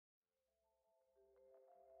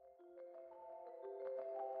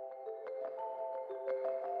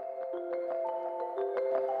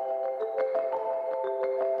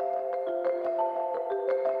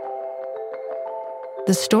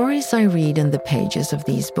The stories I read in the pages of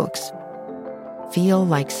these books feel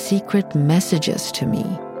like secret messages to me.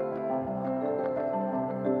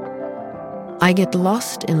 I get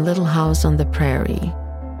lost in Little House on the Prairie.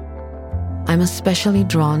 I'm especially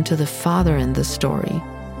drawn to the father in the story,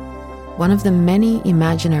 one of the many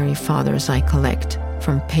imaginary fathers I collect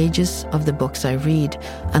from pages of the books I read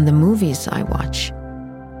and the movies I watch.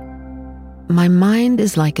 My mind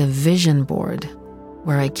is like a vision board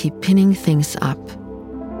where I keep pinning things up.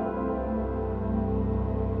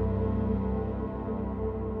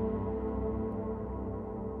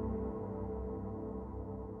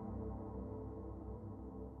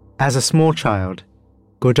 As a small child,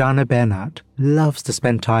 Gordana Biernat loves to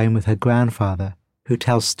spend time with her grandfather, who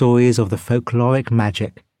tells stories of the folkloric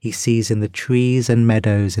magic he sees in the trees and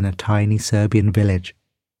meadows in a tiny Serbian village.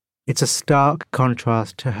 It's a stark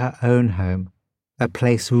contrast to her own home, a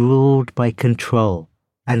place ruled by control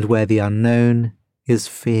and where the unknown is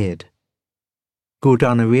feared.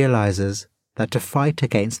 Gordana realizes that to fight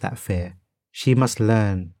against that fear, she must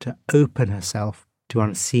learn to open herself to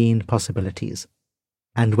unseen possibilities,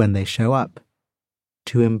 and when they show up,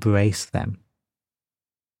 to embrace them.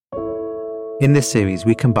 In this series,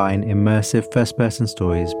 we combine immersive first-person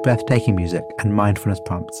stories, breathtaking music, and mindfulness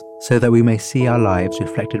prompts so that we may see our lives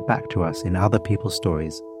reflected back to us in other people's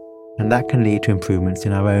stories, and that can lead to improvements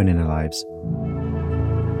in our own inner lives.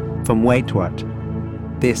 From Wait What?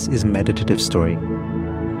 This is Meditative Story.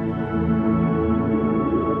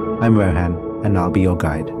 I'm Rohan, and I'll be your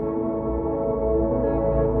guide.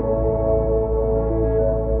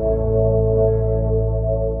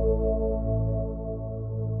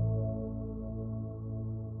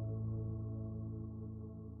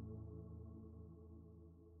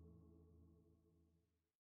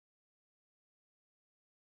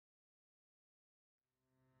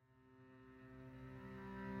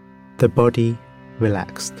 The body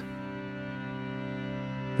relaxed.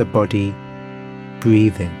 The body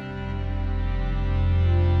breathing.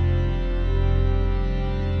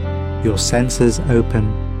 Your senses open,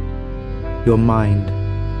 your mind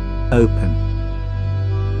open.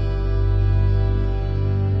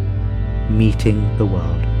 Meeting the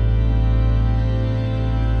world.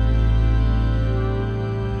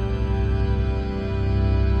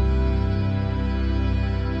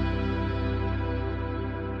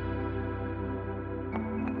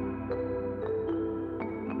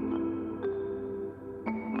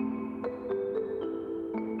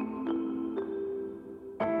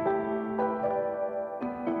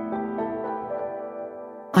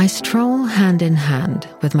 I stroll hand in hand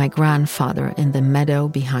with my grandfather in the meadow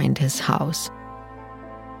behind his house.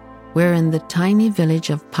 We're in the tiny village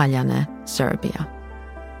of Paljane, Serbia.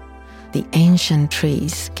 The ancient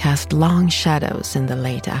trees cast long shadows in the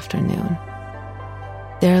late afternoon.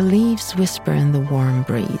 Their leaves whisper in the warm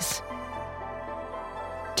breeze.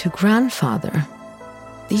 To grandfather,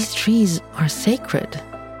 these trees are sacred.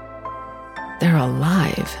 They're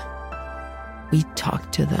alive. We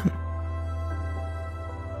talk to them.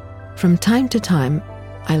 From time to time,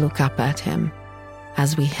 I look up at him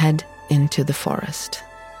as we head into the forest.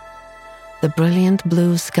 The brilliant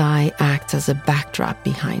blue sky acts as a backdrop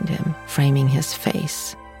behind him, framing his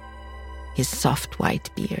face, his soft white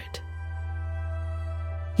beard.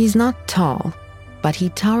 He's not tall, but he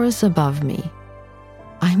towers above me.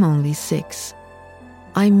 I'm only 6.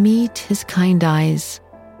 I meet his kind eyes.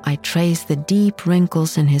 I trace the deep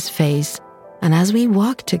wrinkles in his face, and as we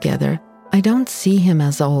walk together, I don't see him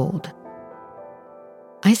as old.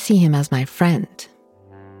 I see him as my friend.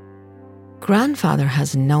 Grandfather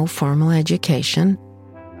has no formal education,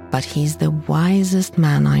 but he's the wisest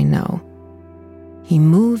man I know. He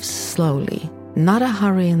moves slowly, not a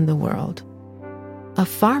hurry in the world. A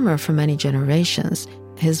farmer for many generations,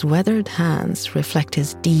 his weathered hands reflect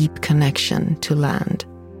his deep connection to land.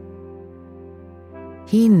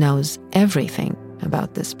 He knows everything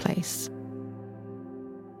about this place.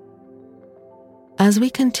 As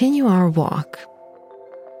we continue our walk,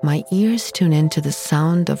 my ears tune into the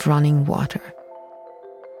sound of running water.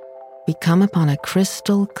 We come upon a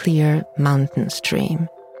crystal clear mountain stream.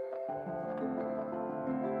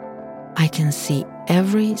 I can see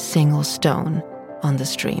every single stone on the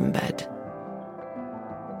stream bed.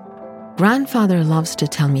 Grandfather loves to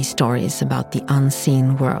tell me stories about the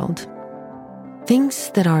unseen world,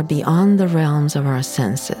 things that are beyond the realms of our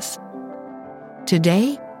senses.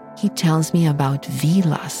 Today, he tells me about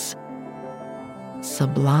vilas,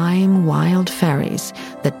 sublime wild fairies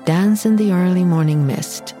that dance in the early morning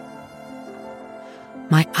mist.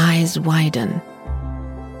 My eyes widen.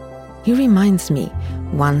 He reminds me,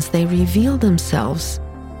 once they reveal themselves,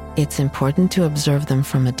 it's important to observe them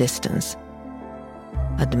from a distance.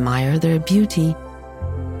 admire their beauty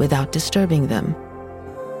without disturbing them,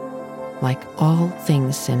 like all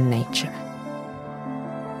things in nature.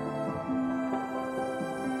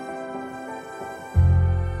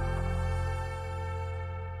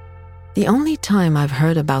 The only time I've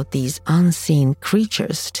heard about these unseen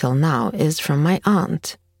creatures till now is from my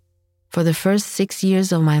aunt. For the first 6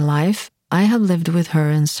 years of my life, I have lived with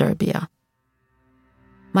her in Serbia.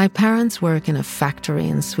 My parents work in a factory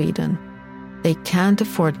in Sweden. They can't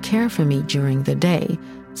afford care for me during the day,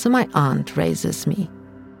 so my aunt raises me.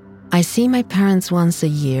 I see my parents once a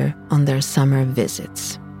year on their summer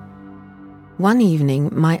visits. One evening,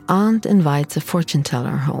 my aunt invites a fortune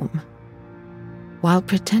teller home. While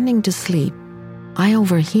pretending to sleep, I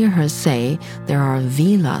overhear her say there are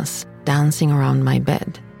vilas dancing around my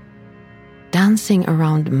bed. Dancing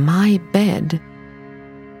around my bed?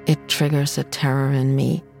 It triggers a terror in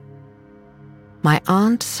me. My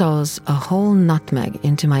aunt sews a whole nutmeg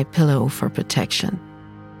into my pillow for protection.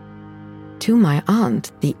 To my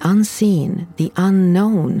aunt, the unseen, the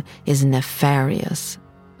unknown is nefarious,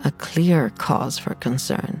 a clear cause for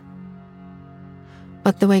concern.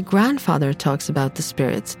 But the way grandfather talks about the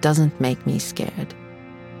spirits doesn't make me scared.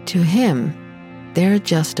 To him, they're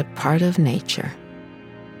just a part of nature.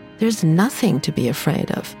 There's nothing to be afraid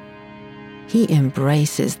of. He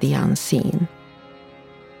embraces the unseen.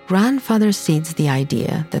 Grandfather seeds the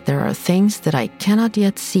idea that there are things that I cannot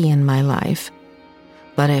yet see in my life,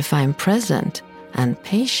 but if I'm present and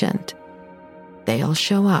patient, they'll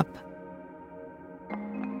show up.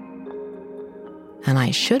 And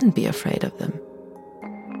I shouldn't be afraid of them.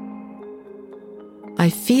 I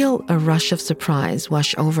feel a rush of surprise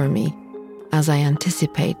wash over me as I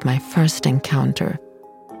anticipate my first encounter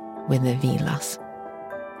with the vilas.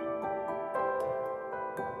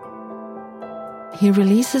 He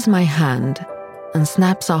releases my hand and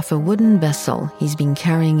snaps off a wooden vessel he's been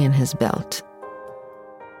carrying in his belt.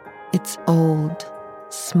 It's old,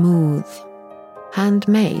 smooth,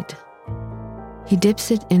 handmade. He dips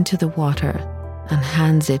it into the water and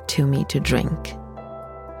hands it to me to drink.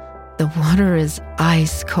 The water is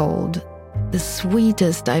ice cold, the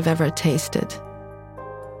sweetest I've ever tasted.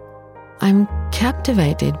 I'm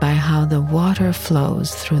captivated by how the water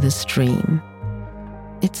flows through the stream.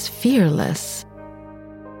 It's fearless.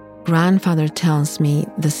 Grandfather tells me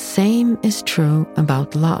the same is true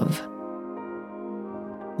about love.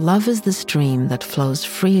 Love is the stream that flows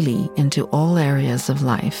freely into all areas of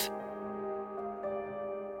life.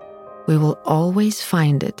 We will always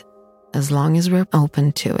find it as long as we're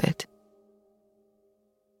open to it.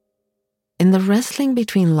 In the wrestling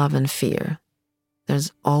between love and fear,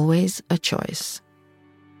 there's always a choice.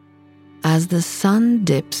 As the sun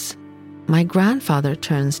dips, my grandfather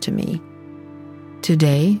turns to me.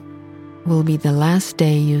 Today will be the last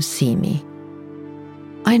day you see me.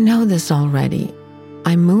 I know this already.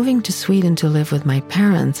 I'm moving to Sweden to live with my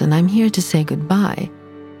parents, and I'm here to say goodbye.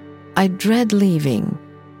 I dread leaving.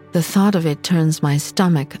 The thought of it turns my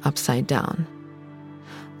stomach upside down.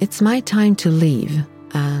 It's my time to leave,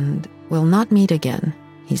 and we'll not meet again,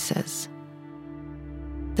 he says.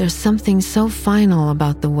 There's something so final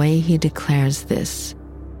about the way he declares this.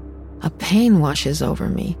 A pain washes over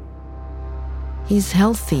me. He's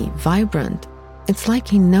healthy, vibrant. It's like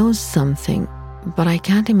he knows something, but I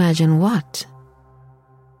can't imagine what.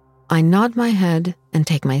 I nod my head and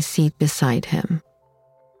take my seat beside him.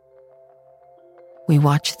 We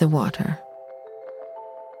watch the water.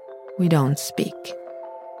 We don't speak.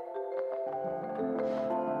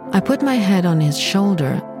 I put my head on his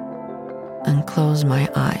shoulder and close my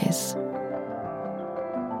eyes.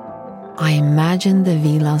 I imagine the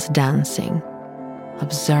vilas dancing,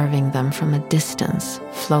 observing them from a distance,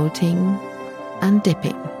 floating and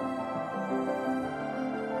dipping.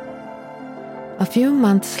 A few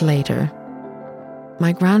months later,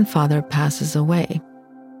 my grandfather passes away.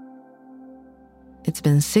 It's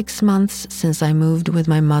been 6 months since I moved with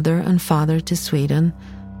my mother and father to Sweden,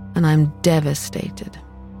 and I'm devastated.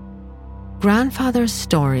 Grandfather's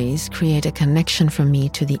stories create a connection for me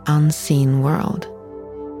to the unseen world.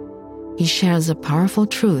 He shares a powerful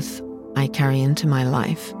truth I carry into my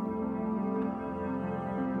life.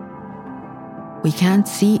 We can't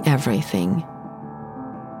see everything,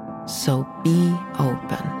 so be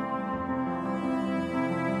open.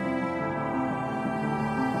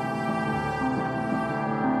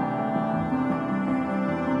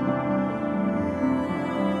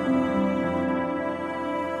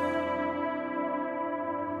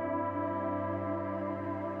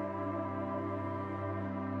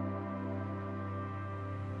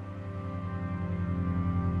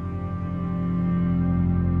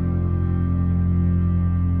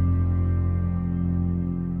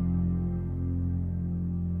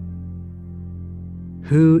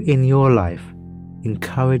 Who in your life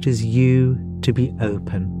encourages you to be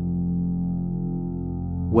open?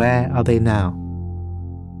 Where are they now?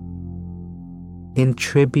 In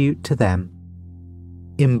tribute to them,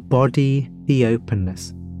 embody the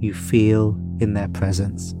openness you feel in their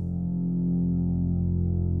presence.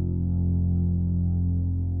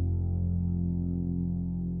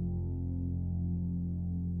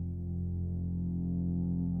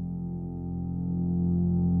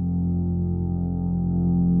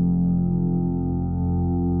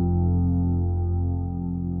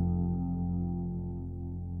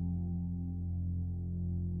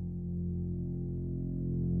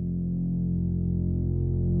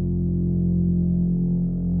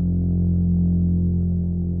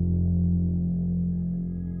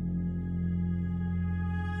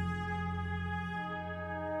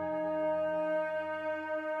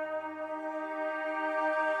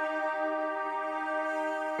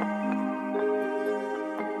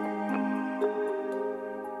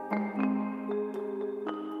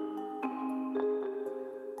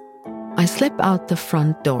 I slip out the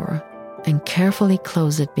front door and carefully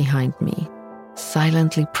close it behind me,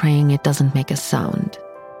 silently praying it doesn't make a sound.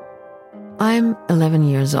 I'm 11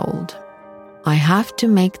 years old. I have to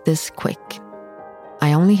make this quick.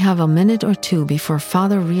 I only have a minute or two before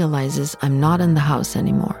Father realizes I'm not in the house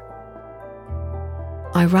anymore.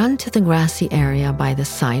 I run to the grassy area by the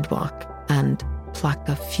sidewalk and pluck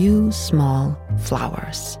a few small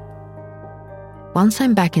flowers. Once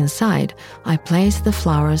I'm back inside, I place the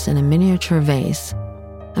flowers in a miniature vase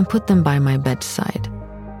and put them by my bedside.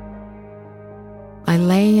 I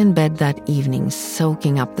lay in bed that evening,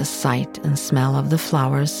 soaking up the sight and smell of the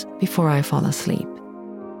flowers before I fall asleep.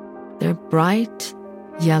 They're bright,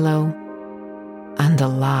 yellow, and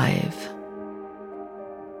alive.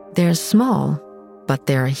 They're small, but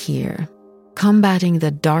they're here, combating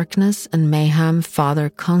the darkness and mayhem Father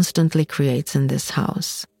constantly creates in this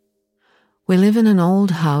house. We live in an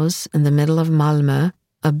old house in the middle of Malmö,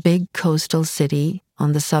 a big coastal city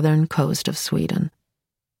on the southern coast of Sweden.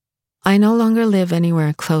 I no longer live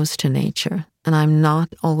anywhere close to nature, and I'm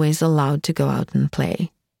not always allowed to go out and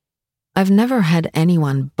play. I've never had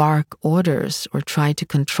anyone bark orders or try to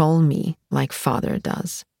control me like Father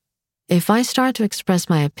does. If I start to express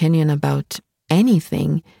my opinion about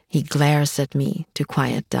anything, he glares at me to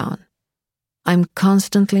quiet down. I'm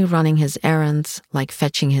constantly running his errands, like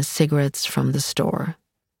fetching his cigarettes from the store.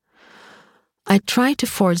 I try to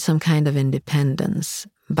forge some kind of independence,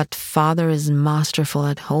 but Father is masterful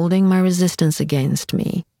at holding my resistance against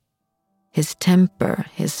me. His temper,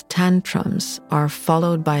 his tantrums are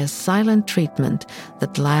followed by a silent treatment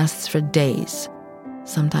that lasts for days,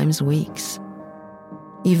 sometimes weeks.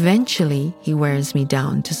 Eventually, he wears me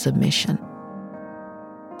down to submission.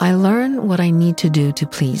 I learn what I need to do to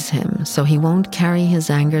please him so he won't carry his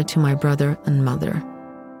anger to my brother and mother.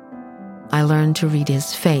 I learn to read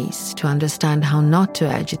his face to understand how not to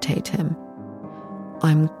agitate him.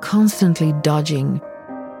 I'm constantly dodging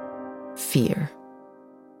fear.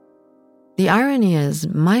 The irony is,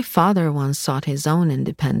 my father once sought his own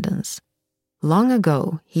independence. Long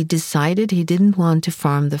ago, he decided he didn't want to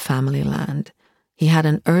farm the family land. He had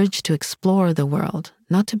an urge to explore the world,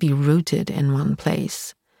 not to be rooted in one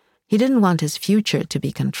place. He didn't want his future to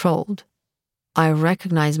be controlled. I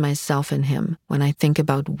recognize myself in him when I think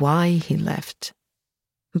about why he left.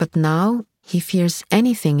 But now, he fears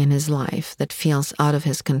anything in his life that feels out of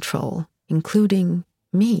his control, including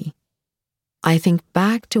me. I think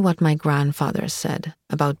back to what my grandfather said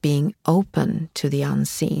about being open to the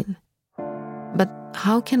unseen. But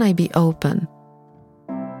how can I be open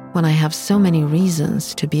when I have so many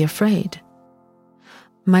reasons to be afraid?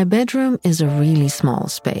 My bedroom is a really small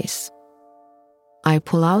space. I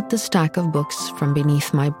pull out the stack of books from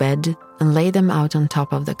beneath my bed and lay them out on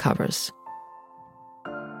top of the covers.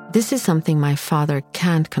 This is something my father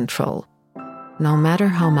can't control, no matter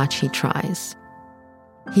how much he tries.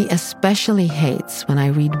 He especially hates when I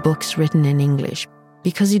read books written in English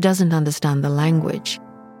because he doesn't understand the language.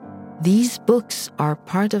 These books are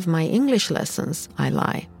part of my English lessons, I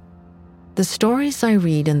lie. The stories I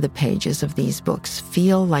read in the pages of these books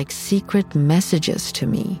feel like secret messages to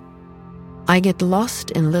me. I get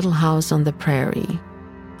lost in Little House on the Prairie.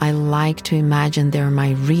 I like to imagine they're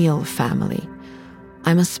my real family.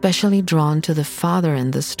 I'm especially drawn to the father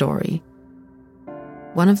in the story.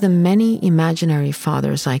 One of the many imaginary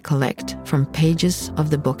fathers I collect from pages of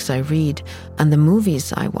the books I read and the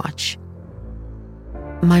movies I watch.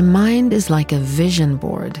 My mind is like a vision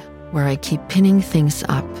board where I keep pinning things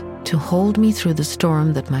up to hold me through the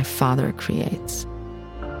storm that my father creates.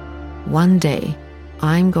 One day,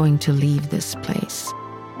 I'm going to leave this place.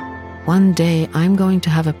 One day I'm going to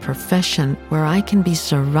have a profession where I can be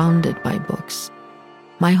surrounded by books.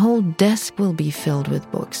 My whole desk will be filled with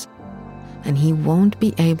books, and he won't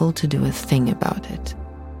be able to do a thing about it.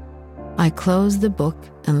 I close the book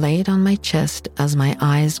and lay it on my chest as my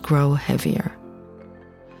eyes grow heavier.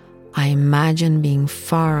 I imagine being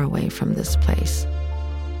far away from this place.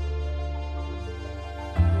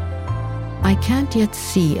 I can't yet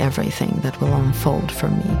see everything that will unfold for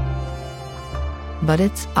me, but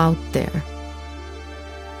it's out there,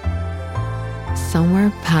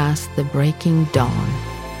 somewhere past the breaking dawn.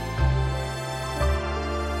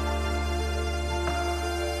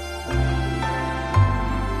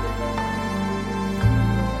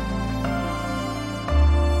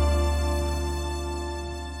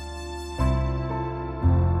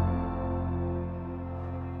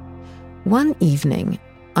 One evening,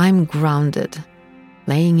 I'm grounded,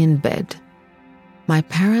 laying in bed. My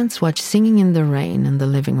parents watch Singing in the Rain in the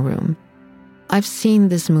living room. I've seen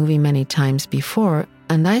this movie many times before,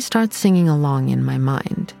 and I start singing along in my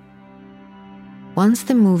mind. Once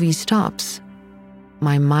the movie stops,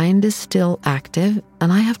 my mind is still active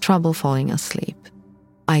and I have trouble falling asleep.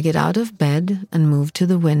 I get out of bed and move to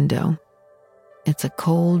the window. It's a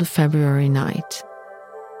cold February night.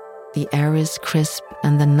 The air is crisp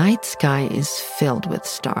and the night sky is filled with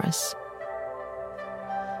stars.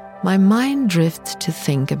 My mind drifts to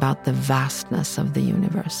think about the vastness of the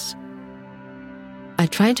universe. I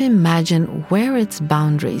try to imagine where its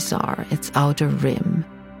boundaries are, its outer rim.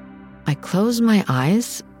 I close my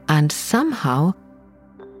eyes and somehow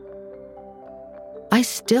I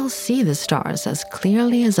still see the stars as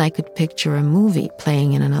clearly as I could picture a movie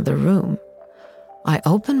playing in another room. I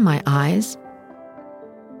open my eyes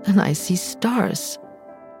and I see stars.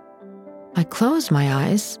 I close my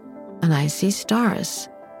eyes and I see stars.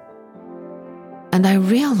 And I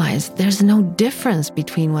realize there's no difference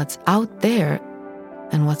between what's out there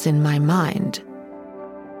and what's in my mind.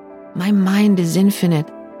 My mind is infinite,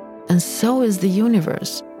 and so is the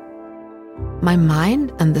universe. My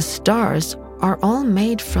mind and the stars are all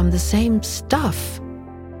made from the same stuff.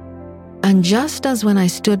 And just as when I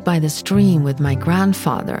stood by the stream with my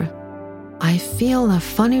grandfather, I feel a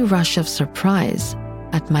funny rush of surprise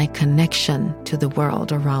at my connection to the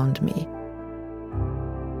world around me.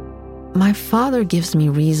 My father gives me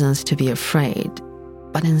reasons to be afraid,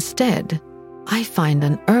 but instead, I find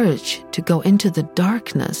an urge to go into the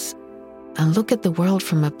darkness and look at the world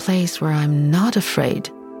from a place where I'm not afraid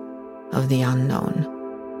of the unknown.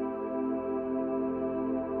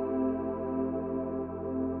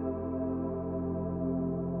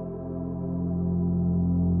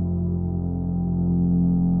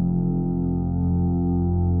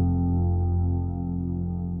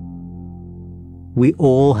 We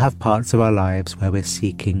all have parts of our lives where we're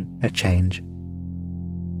seeking a change.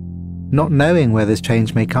 Not knowing where this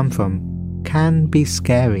change may come from can be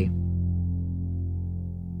scary.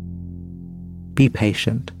 Be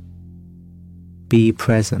patient. Be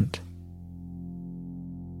present.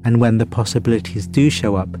 And when the possibilities do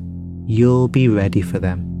show up, you'll be ready for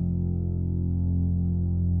them.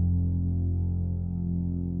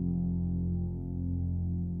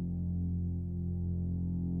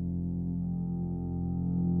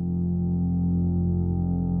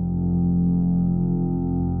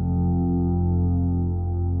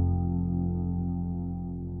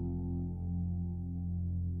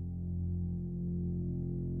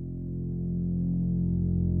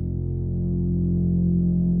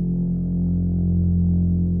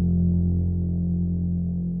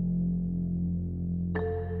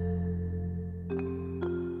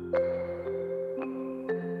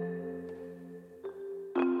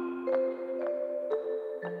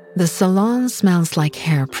 The salon smells like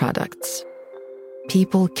hair products.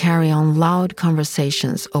 People carry on loud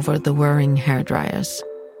conversations over the whirring hairdryers.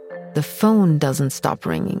 The phone doesn't stop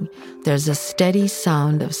ringing. There's a steady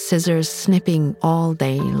sound of scissors snipping all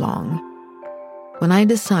day long. When I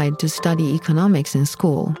decide to study economics in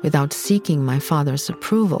school without seeking my father's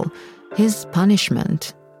approval, his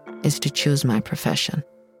punishment is to choose my profession.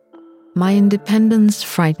 My independence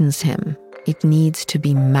frightens him. It needs to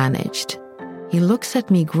be managed. He looks at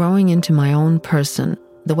me growing into my own person,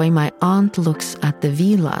 the way my aunt looks at the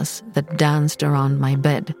villas that danced around my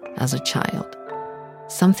bed as a child.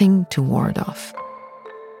 Something to ward off.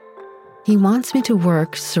 He wants me to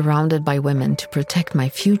work surrounded by women to protect my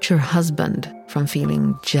future husband from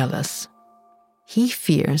feeling jealous. He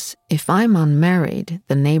fears if I'm unmarried,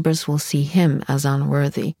 the neighbors will see him as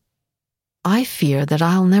unworthy. I fear that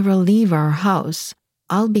I'll never leave our house.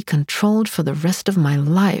 I'll be controlled for the rest of my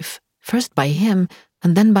life. First by him,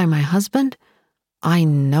 and then by my husband? I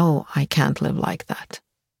know I can't live like that.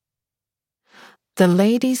 The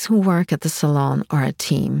ladies who work at the salon are a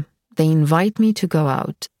team. They invite me to go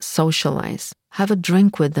out, socialize, have a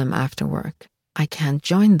drink with them after work. I can't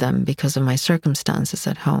join them because of my circumstances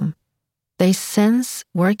at home. They sense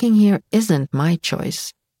working here isn't my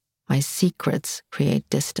choice. My secrets create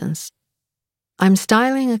distance. I'm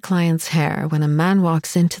styling a client's hair when a man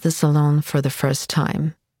walks into the salon for the first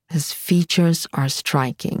time. His features are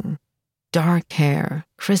striking. Dark hair,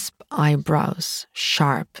 crisp eyebrows,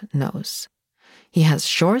 sharp nose. He has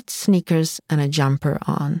short sneakers and a jumper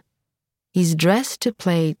on. He's dressed to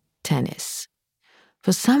play tennis.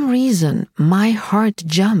 For some reason, my heart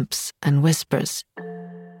jumps and whispers,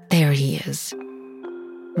 "There he is."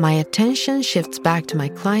 My attention shifts back to my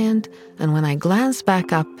client, and when I glance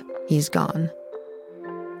back up, he's gone.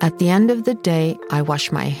 At the end of the day, I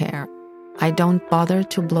wash my hair. I don't bother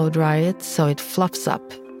to blow dry it, so it fluffs up,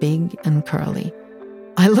 big and curly.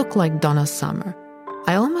 I look like Donna Summer.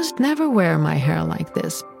 I almost never wear my hair like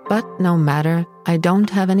this, but no matter, I don't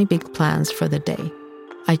have any big plans for the day.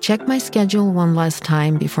 I check my schedule one last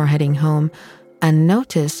time before heading home and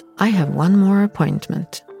notice I have one more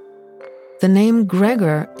appointment. The name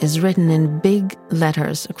Gregor is written in big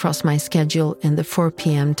letters across my schedule in the 4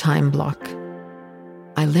 p.m. time block.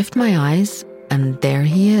 I lift my eyes, and there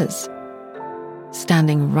he is,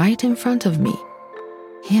 standing right in front of me.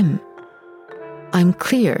 Him. I'm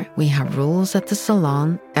clear we have rules at the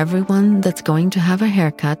salon. Everyone that's going to have a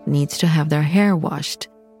haircut needs to have their hair washed.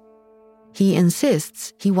 He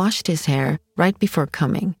insists he washed his hair right before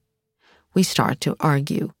coming. We start to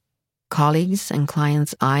argue. Colleagues and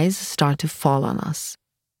clients' eyes start to fall on us.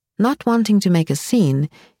 Not wanting to make a scene,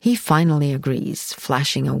 he finally agrees,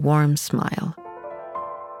 flashing a warm smile.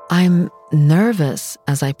 I'm nervous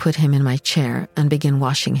as I put him in my chair and begin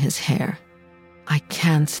washing his hair. I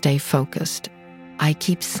can't stay focused. I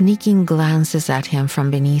keep sneaking glances at him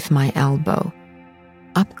from beneath my elbow.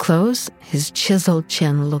 Up close, his chiseled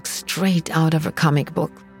chin looks straight out of a comic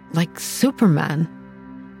book, like Superman.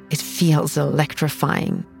 It feels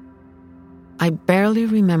electrifying. I barely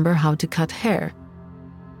remember how to cut hair.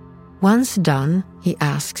 Once done, he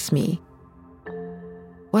asks me,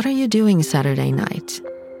 "What are you doing Saturday night?"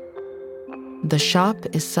 The shop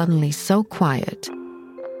is suddenly so quiet,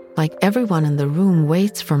 like everyone in the room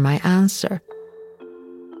waits for my answer.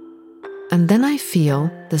 And then I feel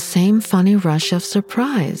the same funny rush of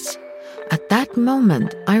surprise. At that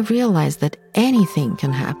moment, I realize that anything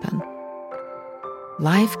can happen.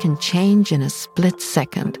 Life can change in a split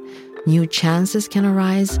second. New chances can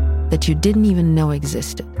arise that you didn't even know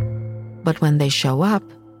existed. But when they show up,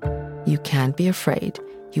 you can't be afraid.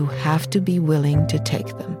 You have to be willing to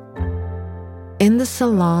take them. In the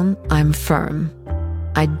salon, I'm firm.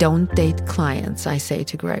 I don't date clients, I say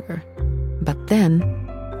to Gregor. But then,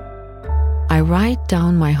 I write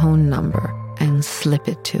down my home number and slip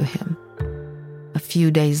it to him. A few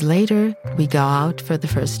days later, we go out for the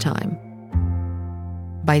first time.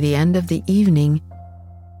 By the end of the evening,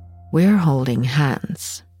 we're holding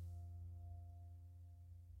hands.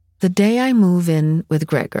 The day I move in with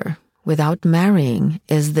Gregor, without marrying,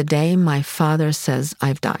 is the day my father says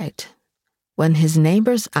I've died. When his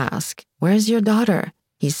neighbors ask, "Where's your daughter?"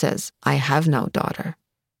 he says, "I have no daughter."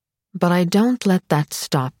 But I don't let that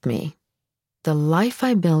stop me. The life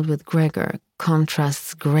I build with Gregor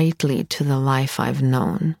contrasts greatly to the life I've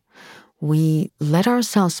known. We let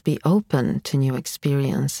ourselves be open to new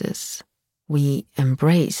experiences. We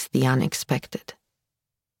embrace the unexpected.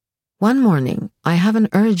 One morning, I have an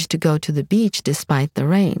urge to go to the beach despite the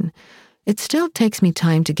rain. It still takes me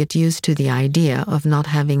time to get used to the idea of not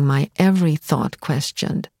having my every thought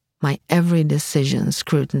questioned, my every decision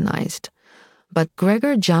scrutinized. But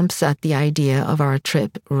Gregor jumps at the idea of our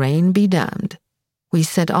trip, rain be damned. We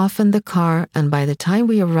set off in the car, and by the time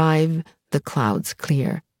we arrive, the clouds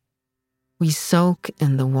clear. We soak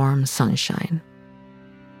in the warm sunshine.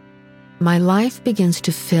 My life begins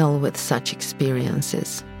to fill with such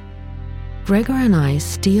experiences. Gregor and I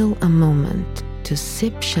steal a moment to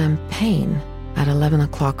sip champagne at 11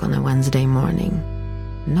 o'clock on a Wednesday morning.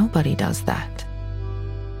 Nobody does that.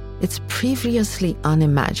 It's previously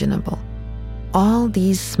unimaginable. All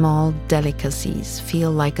these small delicacies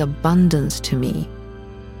feel like abundance to me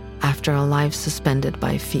after a life suspended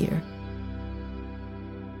by fear.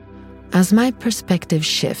 As my perspective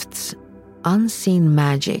shifts, unseen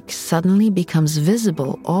magic suddenly becomes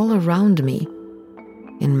visible all around me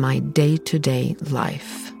in my day-to-day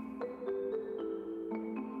life.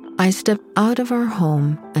 I step out of our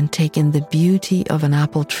home and take in the beauty of an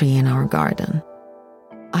apple tree in our garden.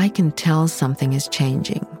 I can tell something is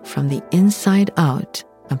changing from the inside out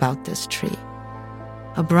about this tree.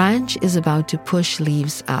 A branch is about to push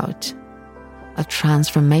leaves out. A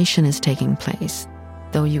transformation is taking place,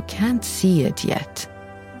 though you can't see it yet.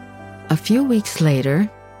 A few weeks later,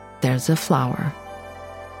 there's a flower.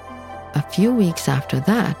 A few weeks after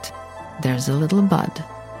that, there's a little bud.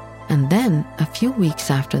 And then, a few weeks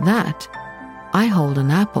after that, I hold an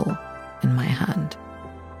apple in my hand.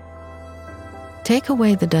 Take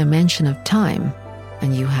away the dimension of time,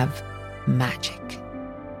 and you have magic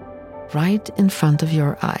right in front of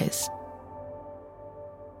your eyes.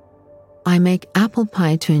 I make apple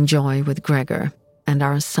pie to enjoy with Gregor and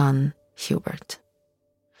our son, Hubert.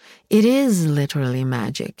 It is literally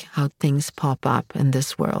magic how things pop up in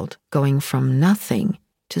this world, going from nothing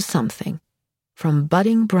to something, from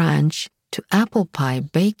budding branch to apple pie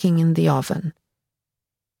baking in the oven.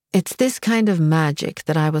 It's this kind of magic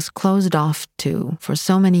that I was closed off to for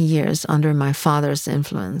so many years under my father's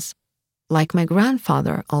influence, like my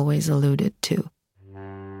grandfather always alluded to.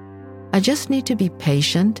 I just need to be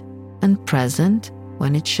patient and present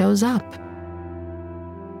when it shows up.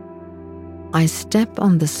 I step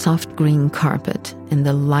on the soft green carpet in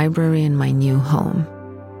the library in my new home.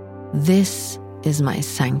 This is my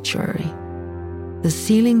sanctuary. The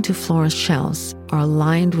ceiling-to-floor shelves are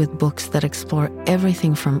lined with books that explore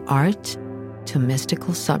everything from art to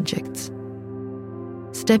mystical subjects.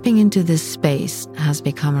 Stepping into this space has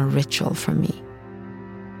become a ritual for me.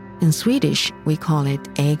 In Swedish, we call it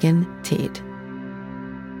egen tid,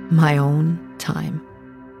 my own time.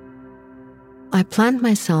 I plant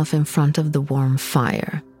myself in front of the warm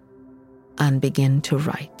fire and begin to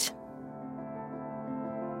write.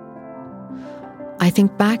 I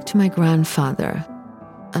think back to my grandfather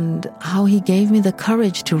and how he gave me the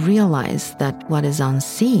courage to realize that what is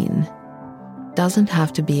unseen doesn't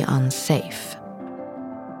have to be unsafe.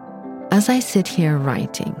 As I sit here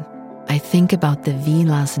writing, I think about the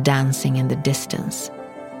vilas dancing in the distance,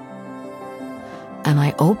 and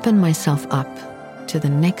I open myself up to the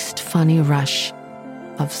next funny rush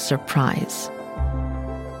of surprise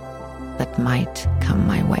that might come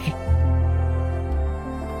my way.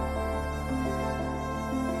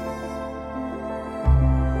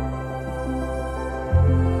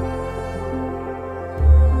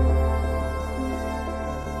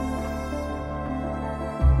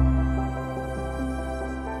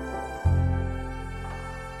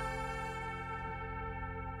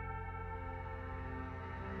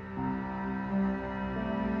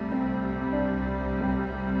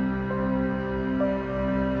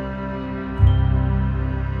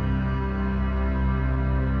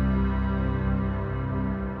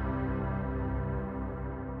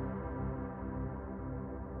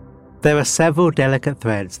 There are several delicate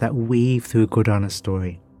threads that weave through Gordana's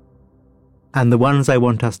story, and the ones I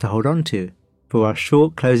want us to hold on to for our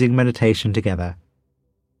short closing meditation together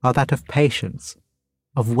are that of patience,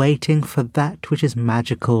 of waiting for that which is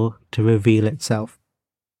magical to reveal itself,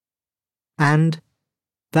 and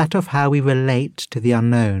that of how we relate to the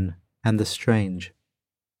unknown and the strange.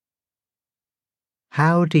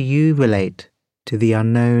 How do you relate to the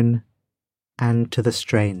unknown and to the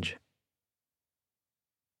strange?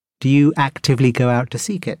 Do you actively go out to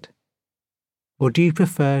seek it? Or do you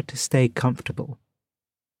prefer to stay comfortable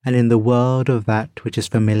and in the world of that which is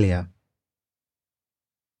familiar?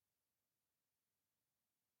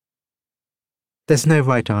 There's no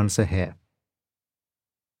right answer here.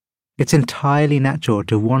 It's entirely natural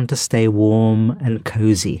to want to stay warm and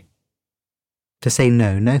cozy, to say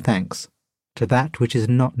no thanks, to that which is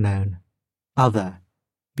not known, other,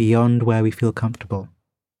 beyond where we feel comfortable.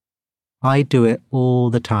 I do it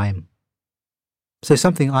all the time. So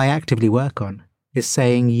something I actively work on is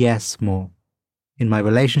saying yes more, in my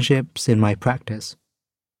relationships, in my practice.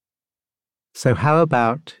 So how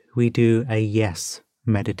about we do a yes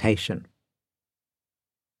meditation?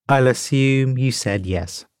 I'll assume you said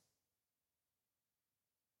yes.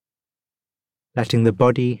 Letting the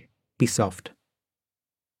body be soft,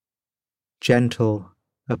 gentle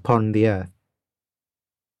upon the earth,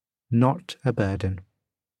 not a burden.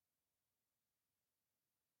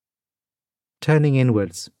 Turning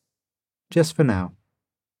inwards, just for now.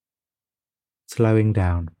 Slowing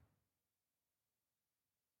down.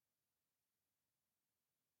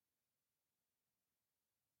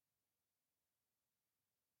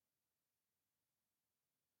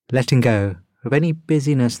 Letting go of any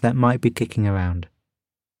busyness that might be kicking around.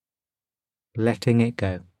 Letting it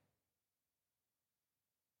go.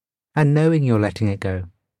 And knowing you're letting it go,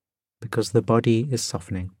 because the body is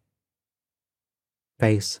softening.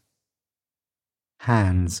 Face,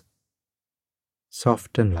 hands,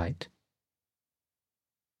 soft and light.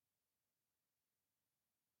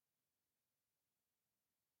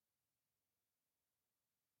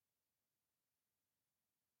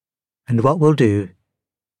 And what we'll do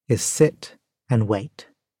is sit and wait.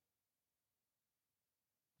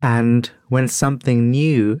 And when something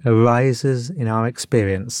new arises in our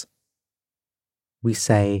experience, we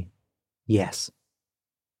say yes.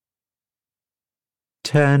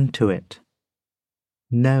 Turn to it.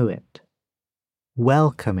 Know it.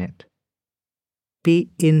 Welcome it. Be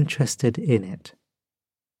interested in it.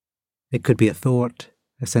 It could be a thought,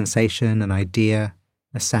 a sensation, an idea,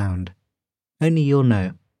 a sound. Only you'll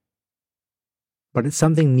know. But it's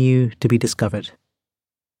something new to be discovered.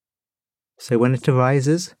 So when it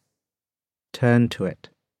arises, turn to it.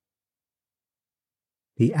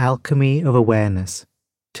 The alchemy of awareness,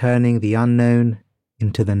 turning the unknown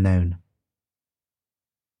into the known.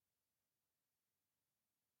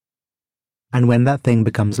 And when that thing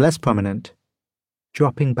becomes less prominent,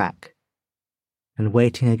 dropping back and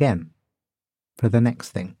waiting again for the next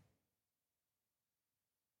thing.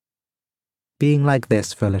 Being like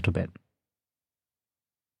this for a little bit.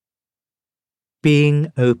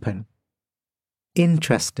 Being open,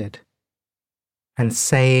 interested, and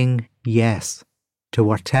saying yes to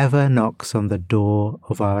whatever knocks on the door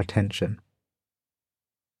of our attention.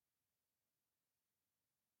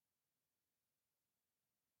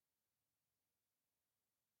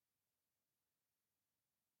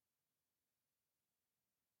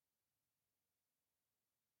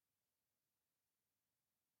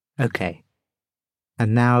 Okay,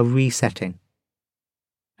 and now resetting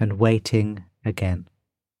and waiting again.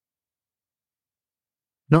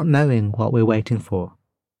 Not knowing what we're waiting for.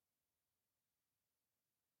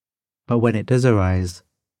 But when it does arise,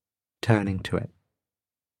 turning to it.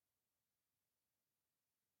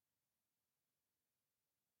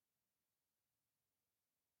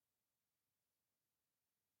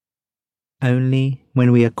 Only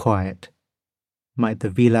when we are quiet might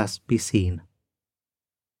the vilas be seen.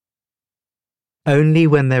 Only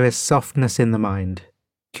when there is softness in the mind,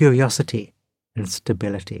 curiosity and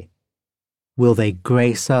stability, will they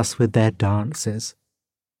grace us with their dances,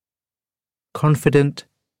 confident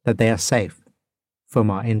that they are safe from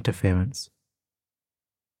our interference.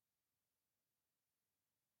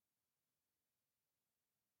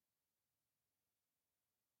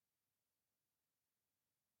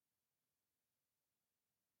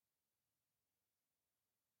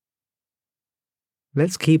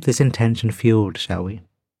 Let's keep this intention fueled, shall we?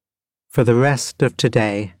 For the rest of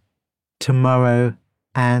today, tomorrow,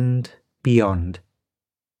 and beyond.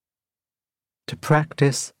 To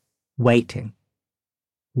practice waiting,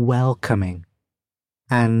 welcoming,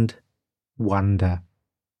 and wonder.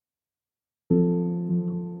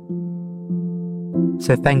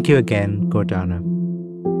 So thank you again, Gordana.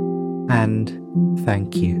 And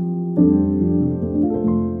thank you.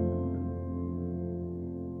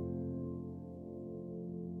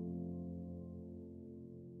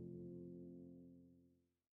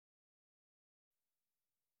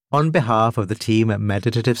 On behalf of the team at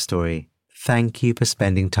Meditative Story, thank you for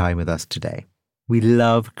spending time with us today. We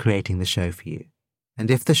love creating the show for you.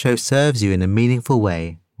 And if the show serves you in a meaningful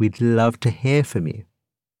way, we'd love to hear from you.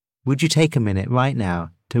 Would you take a minute right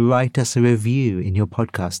now to write us a review in your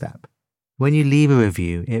podcast app? When you leave a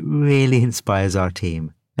review, it really inspires our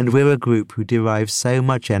team, and we're a group who derive so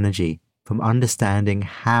much energy from understanding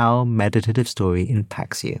how Meditative Story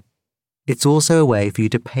impacts you. It's also a way for you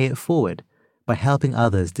to pay it forward by helping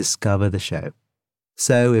others discover the show.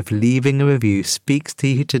 So if leaving a review speaks to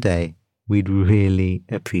you today, we'd really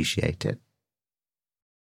appreciate it.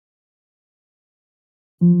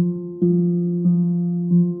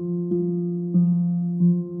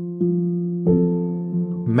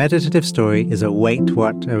 Meditative Story is a Wait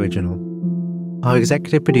What original. Our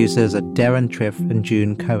executive producers are Darren Triff and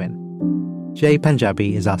June Cohen. Jay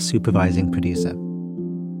Panjabi is our supervising producer.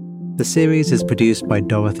 The series is produced by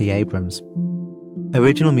Dorothy Abrams.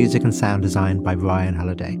 Original music and sound design by Ryan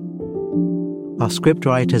Halliday. Our script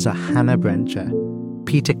writers are Hannah Brencher,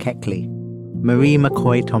 Peter Keckley, Marie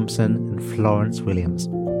McCoy Thompson, and Florence Williams.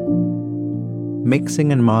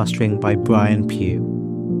 Mixing and mastering by Brian Pugh.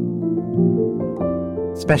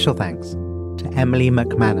 Special thanks to Emily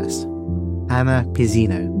McManus, Anna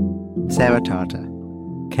Pizzino, Sarah Tartar,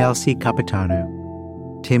 Kelsey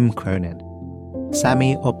Capitano, Tim Cronin,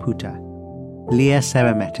 Sami Oputa, Leah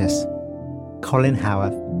Serametis, Colin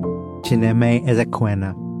Howarth, Chineme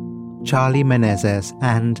Ezekwena, Charlie Menezes,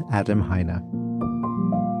 and Adam Heiner.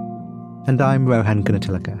 And I'm Rohan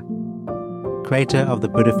Gunatilaka, creator of the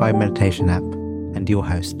Buddhify Meditation app and your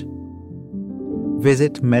host.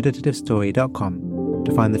 Visit meditativestory.com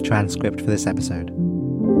to find the transcript for this episode.